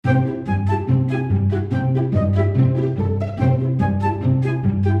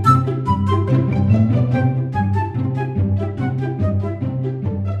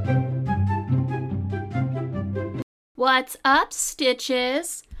What's up,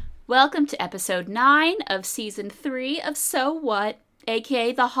 Stitches? Welcome to episode 9 of season 3 of So What,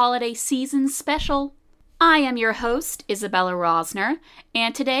 aka the holiday season special. I am your host, Isabella Rosner,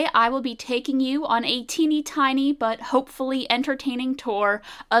 and today I will be taking you on a teeny tiny but hopefully entertaining tour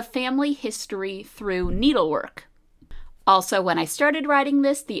of family history through needlework. Also, when I started writing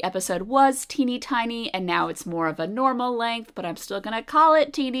this, the episode was teeny tiny, and now it's more of a normal length, but I'm still gonna call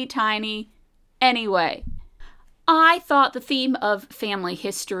it teeny tiny. Anyway, I thought the theme of family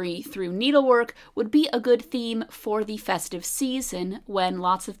history through needlework would be a good theme for the festive season when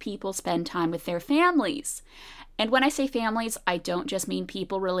lots of people spend time with their families. And when I say families, I don't just mean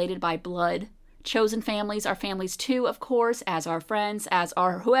people related by blood. Chosen families are families too, of course, as are friends, as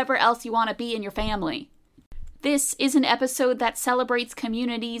are whoever else you want to be in your family. This is an episode that celebrates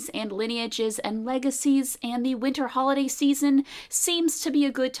communities and lineages and legacies, and the winter holiday season seems to be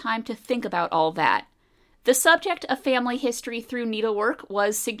a good time to think about all that. The subject of family history through needlework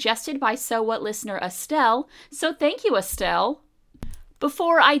was suggested by So What listener Estelle, so thank you, Estelle.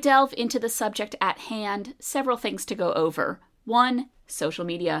 Before I delve into the subject at hand, several things to go over. 1. Social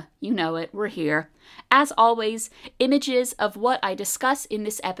media. You know it, we're here. As always, images of what I discuss in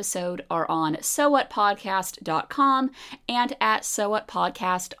this episode are on sowhatpodcast.com and at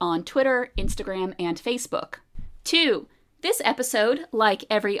sowhatpodcast on Twitter, Instagram, and Facebook. 2. This episode, like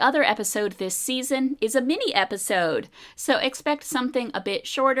every other episode this season, is a mini episode, so expect something a bit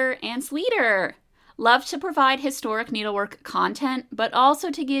shorter and sweeter. Love to provide historic needlework content, but also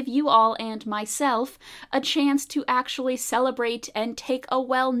to give you all and myself a chance to actually celebrate and take a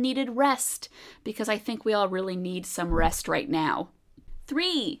well-needed rest, because I think we all really need some rest right now.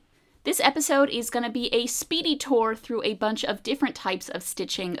 3. This episode is going to be a speedy tour through a bunch of different types of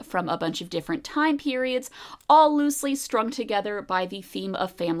stitching from a bunch of different time periods, all loosely strung together by the theme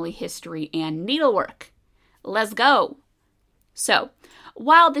of family history and needlework. Let's go! So,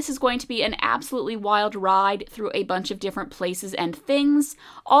 while this is going to be an absolutely wild ride through a bunch of different places and things,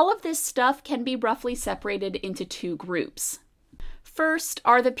 all of this stuff can be roughly separated into 2 groups. First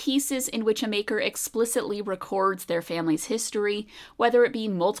are the pieces in which a maker explicitly records their family's history, whether it be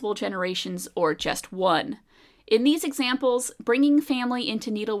multiple generations or just one. In these examples, bringing family into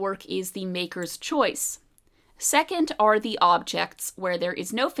needlework is the maker's choice. Second are the objects, where there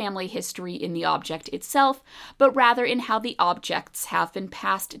is no family history in the object itself, but rather in how the objects have been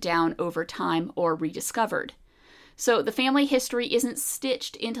passed down over time or rediscovered. So the family history isn't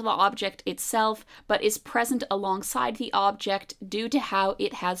stitched into the object itself, but is present alongside the object due to how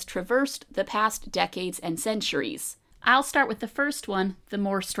it has traversed the past decades and centuries. I'll start with the first one, the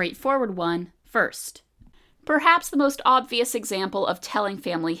more straightforward one, first. Perhaps the most obvious example of telling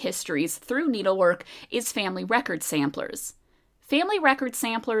family histories through needlework is family record samplers. Family record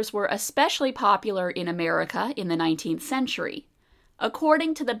samplers were especially popular in America in the 19th century.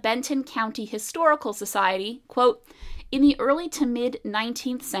 According to the Benton County Historical Society, quote, in the early to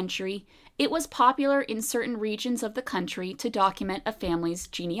mid-19th century, it was popular in certain regions of the country to document a family's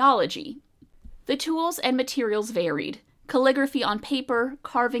genealogy. The tools and materials varied. Calligraphy on paper,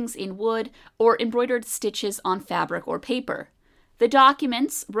 carvings in wood, or embroidered stitches on fabric or paper. The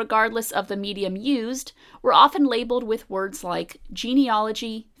documents, regardless of the medium used, were often labeled with words like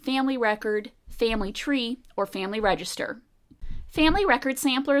genealogy, family record, family tree, or family register. Family record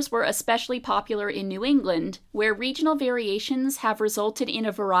samplers were especially popular in New England, where regional variations have resulted in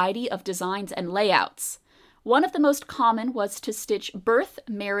a variety of designs and layouts. One of the most common was to stitch birth,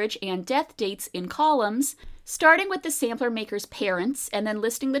 marriage, and death dates in columns, starting with the sampler maker's parents and then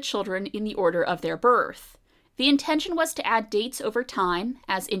listing the children in the order of their birth. The intention was to add dates over time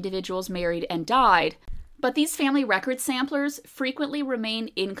as individuals married and died, but these family record samplers frequently remain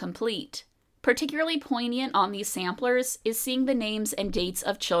incomplete. Particularly poignant on these samplers is seeing the names and dates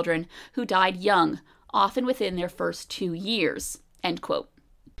of children who died young, often within their first 2 years. End quote.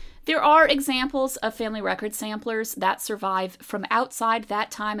 There are examples of family record samplers that survive from outside that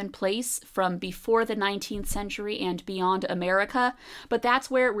time and place, from before the 19th century and beyond America, but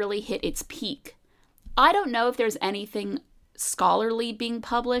that's where it really hit its peak. I don't know if there's anything scholarly being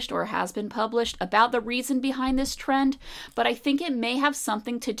published or has been published about the reason behind this trend, but I think it may have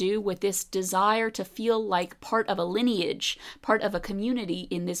something to do with this desire to feel like part of a lineage, part of a community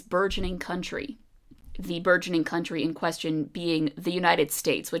in this burgeoning country. The burgeoning country in question being the United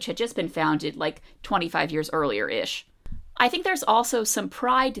States, which had just been founded like 25 years earlier-ish. I think there's also some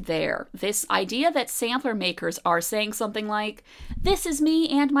pride there, this idea that sampler makers are saying something like, this is me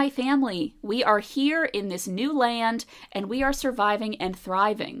and my family. We are here in this new land, and we are surviving and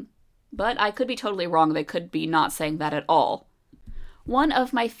thriving. But I could be totally wrong. They could be not saying that at all. One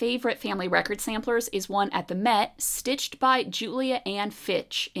of my favorite family record samplers is one at the Met, stitched by Julia Ann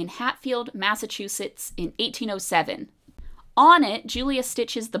Fitch in Hatfield, Massachusetts in 1807. On it, Julia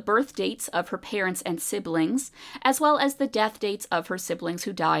stitches the birth dates of her parents and siblings, as well as the death dates of her siblings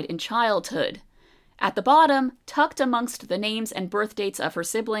who died in childhood. At the bottom, tucked amongst the names and birth dates of her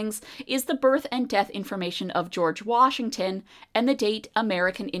siblings, is the birth and death information of George Washington and the date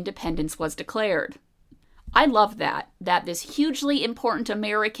American independence was declared. I love that this hugely important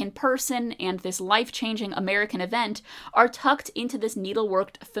American person and this life-changing American event are tucked into this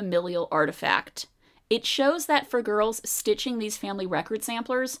needleworked familial artifact. It shows that for girls stitching these family record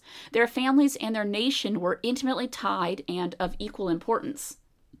samplers, their families and their nation were intimately tied and of equal importance.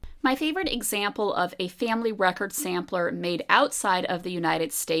 My favorite example of a family record sampler made outside of the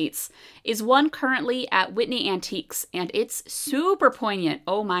United States is one currently at Whitney Antiques, and it's super poignant.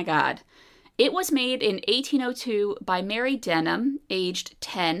 Oh my God. It was made in 1802 by Mary Denham, aged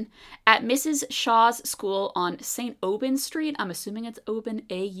 10, at Mrs. Shaw's school on St. Aubyn Street. I'm assuming it's Aubyn,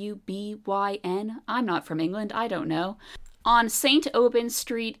 A-U-B-Y-N. I'm not from England, I don't know. On St. Aubyn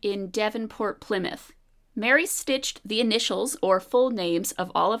Street in Devonport, Plymouth. Mary stitched the initials or full names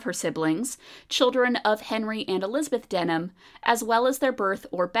of all of her siblings, children of Henry and Elizabeth Denham, as well as their birth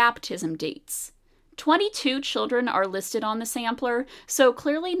or baptism dates. 22 children are listed on the sampler, so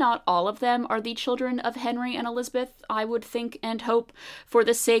clearly not all of them are the children of Henry and Elizabeth, I would think and hope, for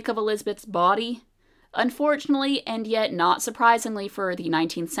the sake of Elizabeth's body. Unfortunately, and yet not surprisingly for the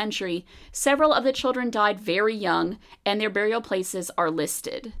 19th century, several of the children died very young, and their burial places are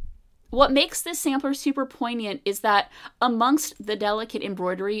listed. What makes this sampler super poignant is that amongst the delicate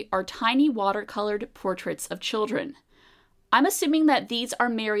embroidery are tiny watercolored portraits of children. I'm assuming that these are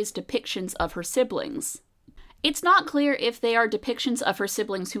Mary's depictions of her siblings. It's not clear if they are depictions of her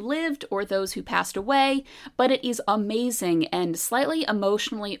siblings who lived or those who passed away, but it is amazing and slightly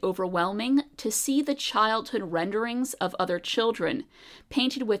emotionally overwhelming to see the childhood renderings of other children,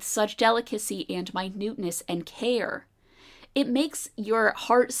 painted with such delicacy and minuteness and care. It makes your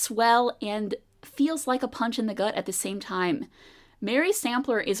heart swell and feels like a punch in the gut at the same time. Mary's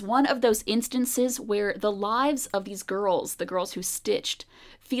sampler is one of those instances where the lives of these girls, the girls who stitched,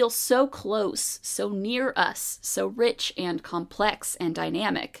 feel so close, so near us, so rich and complex and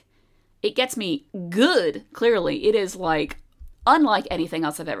dynamic. It gets me good, clearly. It is unlike anything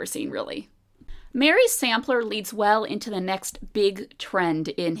else I've ever seen, really. Mary's sampler leads well into the next big trend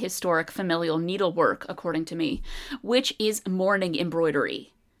in historic familial needlework, according to me, which is mourning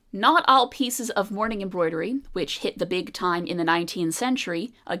embroidery. Not all pieces of mourning embroidery, which hit the big time in the 19th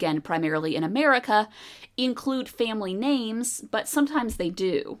century, again primarily in America, include family names, but sometimes they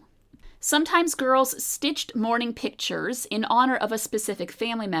do. Sometimes girls stitched mourning pictures in honor of a specific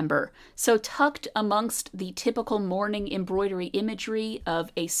family member, so tucked amongst the typical mourning embroidery imagery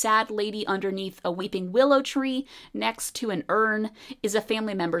of a sad lady underneath a weeping willow tree next to an urn is a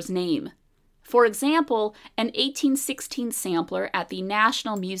family member's name. For example, an 1816 sampler at the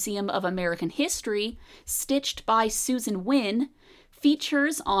National Museum of American History, stitched by Susan Wynne,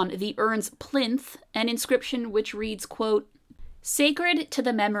 features on the urn's plinth an inscription which reads, quote, "Sacred to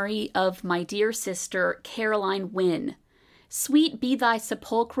the memory of my dear sister Caroline Wynne. Sweet be thy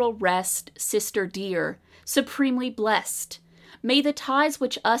sepulchral rest, sister dear, supremely blessed. May the ties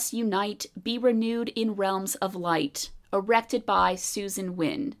which us unite be renewed in realms of light. Erected by Susan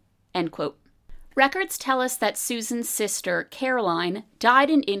Wynne." End quote. Records tell us that Susan's sister, Caroline, died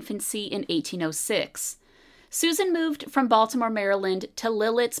in infancy in 1806. Susan moved from Baltimore, Maryland to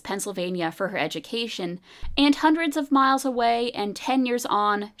Lillits, Pennsylvania for her education, and hundreds of miles away and 10 years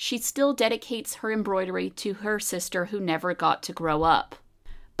on, she still dedicates her embroidery to her sister who never got to grow up.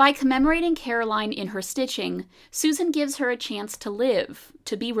 By commemorating Caroline in her stitching, Susan gives her a chance to live,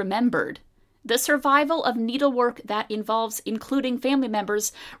 to be remembered. The survival of needlework that involves including family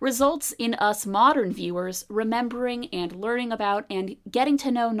members results in us modern viewers remembering and learning about and getting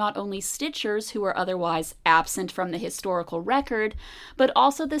to know not only stitchers who are otherwise absent from the historical record, but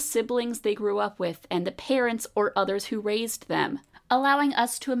also the siblings they grew up with and the parents or others who raised them, allowing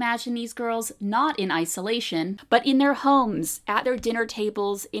us to imagine these girls not in isolation, but in their homes, at their dinner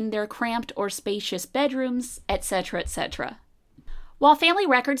tables, in their cramped or spacious bedrooms, etc., etc. While family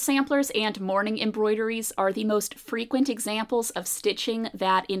record samplers and mourning embroideries are the most frequent examples of stitching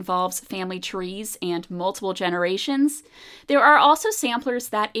that involves family trees and multiple generations, there are also samplers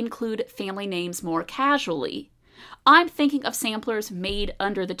that include family names more casually. I'm thinking of samplers made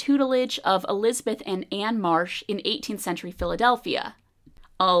under the tutelage of Elizabeth and Anne Marsh in 18th century Philadelphia.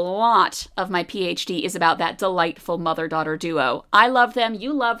 A lot of my PhD is about that delightful mother-daughter duo. I love them,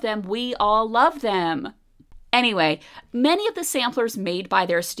 you love them, we all love them. Anyway, many of the samplers made by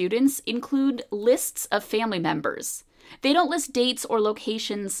their students include lists of family members. They don't list dates or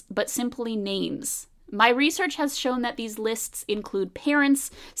locations, but simply names. My research has shown that these lists include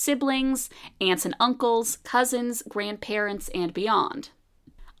parents, siblings, aunts and uncles, cousins, grandparents, and beyond.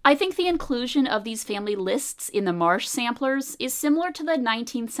 I think the inclusion of these family lists in the Marsh samplers is similar to the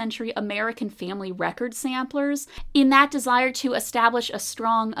 19th century American family record samplers in that desire to establish a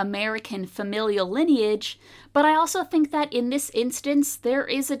strong American familial lineage, but I also think that in this instance there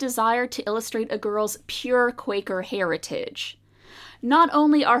is a desire to illustrate a girl's pure Quaker heritage. Not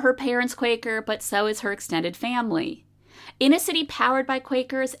only are her parents Quaker, but so is her extended family. In a city powered by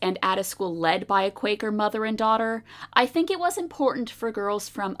Quakers and at a school led by a Quaker mother and daughter, I think it was important for girls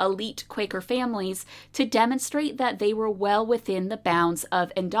from elite Quaker families to demonstrate that they were well within the bounds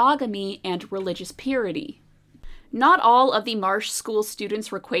of endogamy and religious purity. Not all of the Marsh School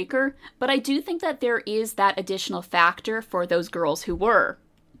students were Quaker, but I do think that there is that additional factor for those girls who were.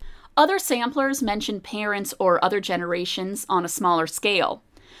 Other samplers mention parents or other generations on a smaller scale.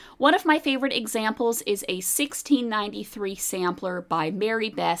 One of my favorite examples is a 1693 sampler by Mary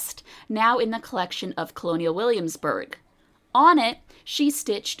Best, now in the collection of Colonial Williamsburg. On it, she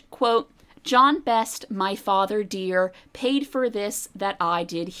stitched, quote, "John Best, my father dear, paid for this that I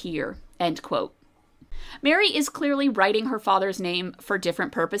did here," end quote. Mary is clearly writing her father's name for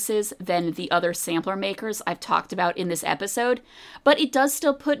different purposes than the other sampler makers I've talked about in this episode, but it does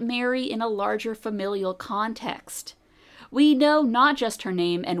still put Mary in a larger familial context. We know not just her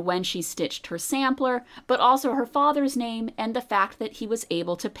name and when she stitched her sampler, but also her father's name and the fact that he was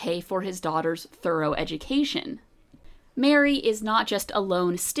able to pay for his daughter's thorough education. Mary is not just a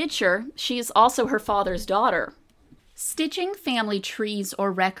lone stitcher, she is also her father's daughter. Stitching family trees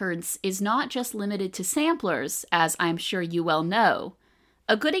or records is not just limited to samplers, as I'm sure you well know.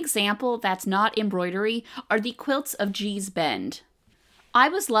 A good example that's not embroidery are the quilts of Gee's Bend. I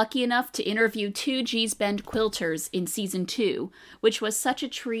was lucky enough to interview 2 Gee's Bend quilters in Season 2, which was such a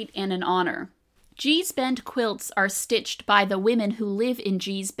treat and an honor. Gee's Bend quilts are stitched by the women who live in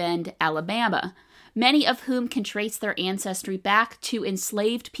Gee's Bend, Alabama, many of whom can trace their ancestry back to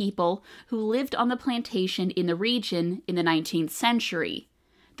enslaved people who lived on the plantation in the region in the 19th century.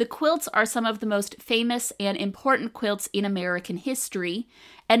 The quilts are some of the most famous and important quilts in American history,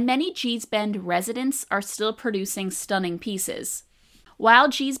 and many Gee's Bend residents are still producing stunning pieces. While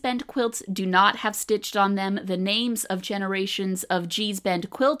Gee's Bend quilts do not have stitched on them the names of generations of Gee's Bend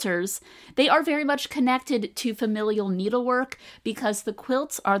quilters, they are very much connected to familial needlework because the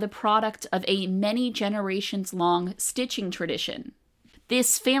quilts are the product of a many generations long stitching tradition.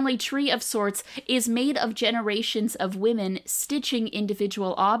 This family tree of sorts is made of generations of women stitching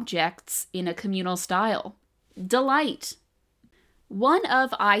individual objects in a communal style. Delight! One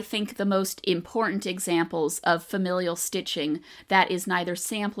of, I think, the most important examples of familial stitching that is neither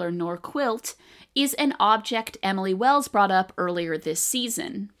sampler nor quilt is an object Emily Wells brought up earlier this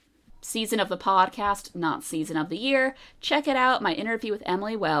season. Season of the podcast, not season of the year. Check it out, my interview with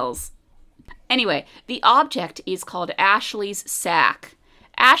Emily Wells. Anyway, the object is called Ashley's sack.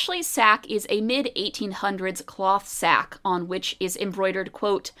 Ashley's sack is a mid-1800s cloth sack on which is embroidered,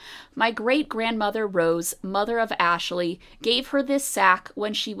 quote, "My great-grandmother Rose, mother of Ashley, gave her this sack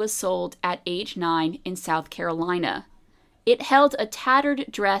when she was sold at age 9 in South Carolina. It held a tattered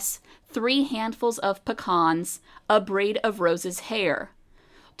dress, 3 handfuls of pecans, a braid of Rose's hair.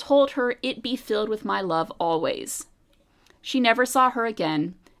 Told her it be filled with my love always. She never saw her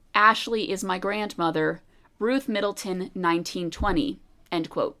again. Ashley is my grandmother. Ruth Middleton, 1920. End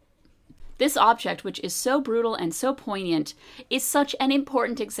quote. This object, which is so brutal and so poignant, is such an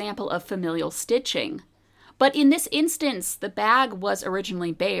important example of familial stitching. But in this instance, the bag was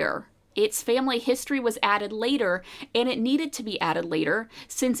originally bare. Its family history was added later, and it needed to be added later,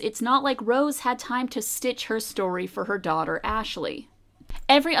 since it's not like Rose had time to stitch her story for her daughter, Ashley.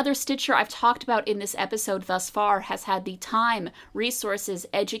 Every other stitcher I've talked about in this episode thus far has had the time, resources,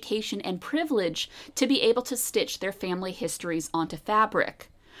 education, and privilege to be able to stitch their family histories onto fabric.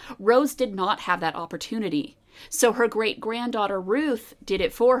 Rose did not have that opportunity, so her great-granddaughter Ruth did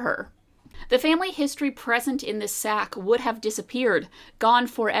it for her. The family history present in this sack would have disappeared, gone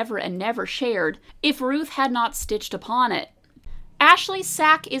forever and never shared, if Ruth had not stitched upon it. Ashley's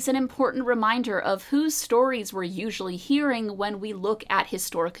sack is an important reminder of whose stories we're usually hearing when we look at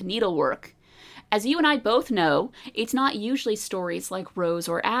historic needlework. As you and I both know, it's not usually stories like Rose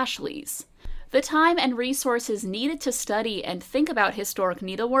or Ashley's. The time and resources needed to study and think about historic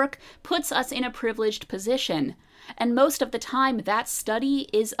needlework puts us in a privileged position, and most of the time that study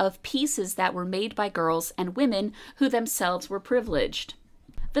is of pieces that were made by girls and women who themselves were privileged.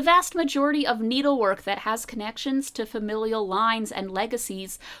 The vast majority of needlework that has connections to familial lines and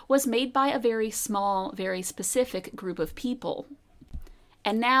legacies was made by a very small, very specific group of people.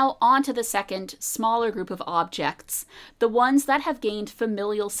 And now on to the second, smaller group of objects, the ones that have gained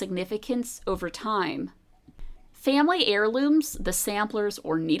familial significance over time. Family heirlooms, the samplers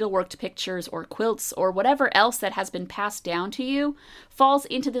or needleworked pictures or quilts or whatever else that has been passed down to you, falls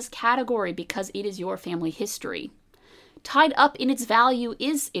into this category because it is your family history. Tied up in its value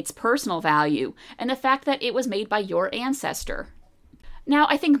is its personal value and the fact that it was made by your ancestor. Now,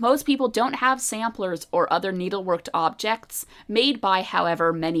 I think most people don't have samplers or other needleworked objects made by,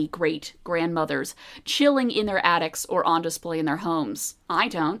 however, many great-grandmothers chilling in their attics or on display in their homes. I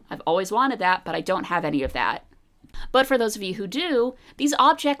don't. I've always wanted that, but I don't have any of that. But for those of you who do, these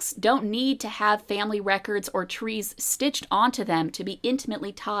objects don't need to have family records or trees stitched onto them to be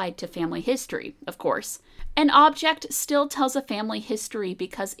intimately tied to family history, of course. An object still tells a family history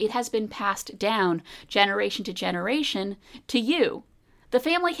because it has been passed down, generation to generation, to you. The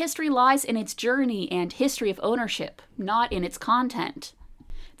family history lies in its journey and history of ownership, not in its content.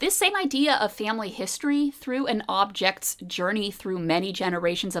 This same idea of family history through an object's journey through many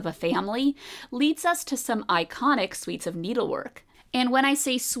generations of a family leads us to some iconic suites of needlework. And when I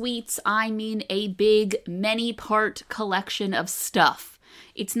say suites, I mean a big, many-part collection of stuff.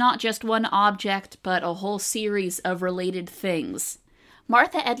 It's not just one object, but a whole series of related things.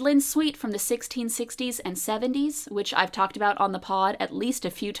 Martha Edlin's suite from the 1660s and 70s, which I've talked about on the pod at least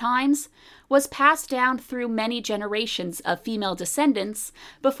a few times, was passed down through many generations of female descendants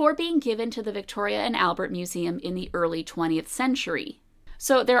before being given to the Victoria and Albert Museum in the early 20th century.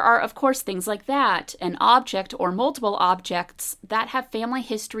 So there are, of course, things like that, an object or multiple objects that have family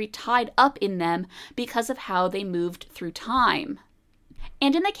history tied up in them because of how they moved through time.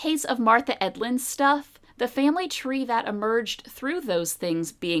 And in the case of Martha Edlin's stuff, the family tree that emerged through those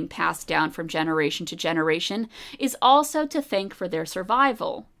things being passed down from generation to generation is also to thank for their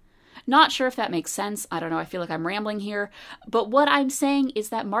survival. Not sure if that makes sense. I don't know. I feel like I'm rambling here. But what I'm saying is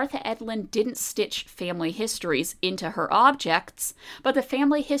that Martha Edlin didn't stitch family histories into her objects, but the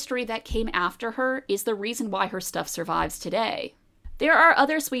family history that came after her is the reason why her stuff survives today. There are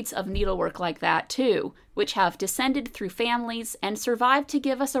other suites of needlework like that, too, which have descended through families and survived to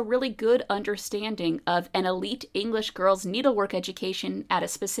give us a really good understanding of an elite English girl's needlework education at a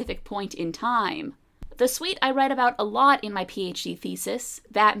specific point in time. The suite I write about a lot in my PhD thesis,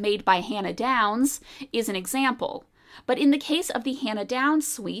 that made by Hannah Downs, is an example. But in the case of the Hannah Downs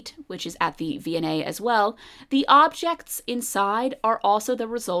suite, which is at the V&A as well, the objects inside are also the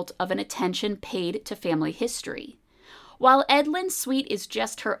result of an attention paid to family history. While Edlin's suite is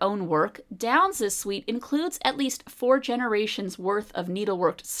just her own work, Downs' suite includes at least 4 generations worth of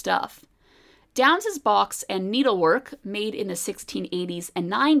needleworked stuff. Downs' box and needlework, made in the 1680s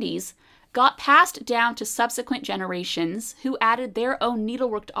and 90s, got passed down to subsequent generations who added their own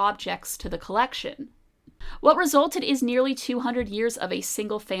needleworked objects to the collection. What resulted is nearly 200 years of a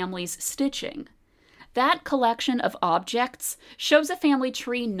single family's stitching. That collection of objects shows a family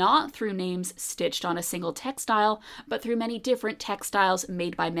tree not through names stitched on a single textile, but through many different textiles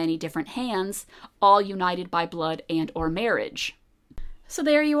made by many different hands, all united by blood and or marriage. So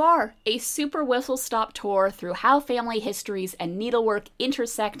there you are, a super whistle-stop tour through how family histories and needlework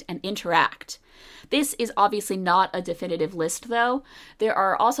intersect and interact. This is obviously not a definitive list, though. There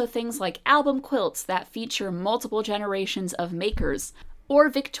are also things like album quilts that feature multiple generations of makers, or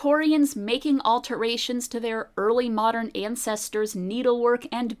Victorians making alterations to their early modern ancestors' needlework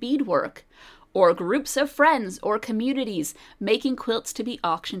and beadwork, or groups of friends or communities making quilts to be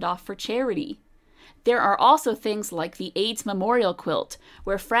auctioned off for charity. There are also things like the AIDS Memorial Quilt,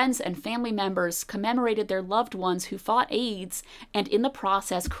 where friends and family members commemorated their loved ones who fought AIDS and in the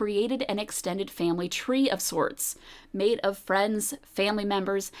process created an extended family tree of sorts, made of friends, family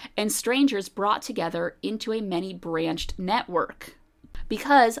members, and strangers brought together into a many-branched network.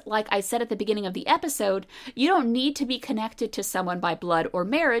 Because, like I said at the beginning of the episode, you don't need to be connected to someone by blood or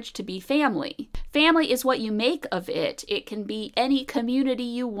marriage to be family. Family is what you make of it. It can be any community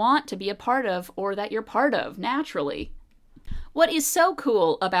you want to be a part of or that you're part of, naturally. What is so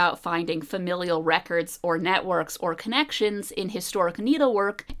cool about finding familial records or networks or connections in historic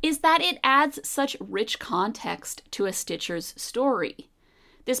needlework is that it adds such rich context to a stitcher's story.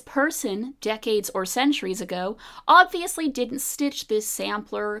 This person, decades or centuries ago, obviously didn't stitch this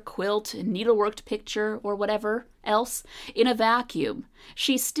sampler, quilt, needleworked picture, or whatever else in a vacuum.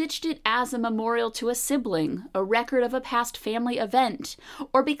 She stitched it as a memorial to a sibling, a record of a past family event,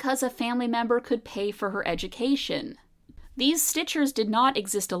 or because a family member could pay for her education. These stitchers did not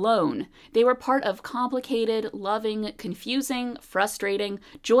exist alone. They were part of complicated, loving, confusing, frustrating,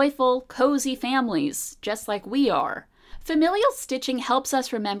 joyful, cozy families, just like we are. Familial stitching helps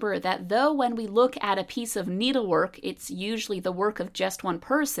us remember that though when we look at a piece of needlework, it's usually the work of just one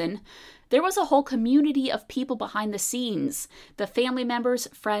person, there was a whole community of people behind the scenes, the family members,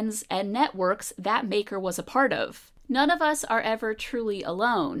 friends, and networks that maker was a part of. None of us are ever truly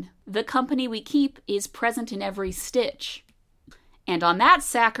alone. The company we keep is present in every stitch. And on that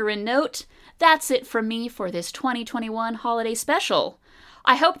saccharine note, that's it from me for this 2021 holiday special.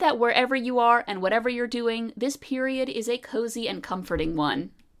 I hope that wherever you are and whatever you're doing, this period is a cozy and comforting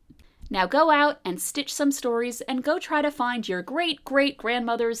one. Now go out and stitch some stories and go try to find your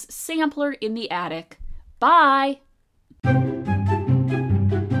great-great-grandmother's sampler in the attic. Bye!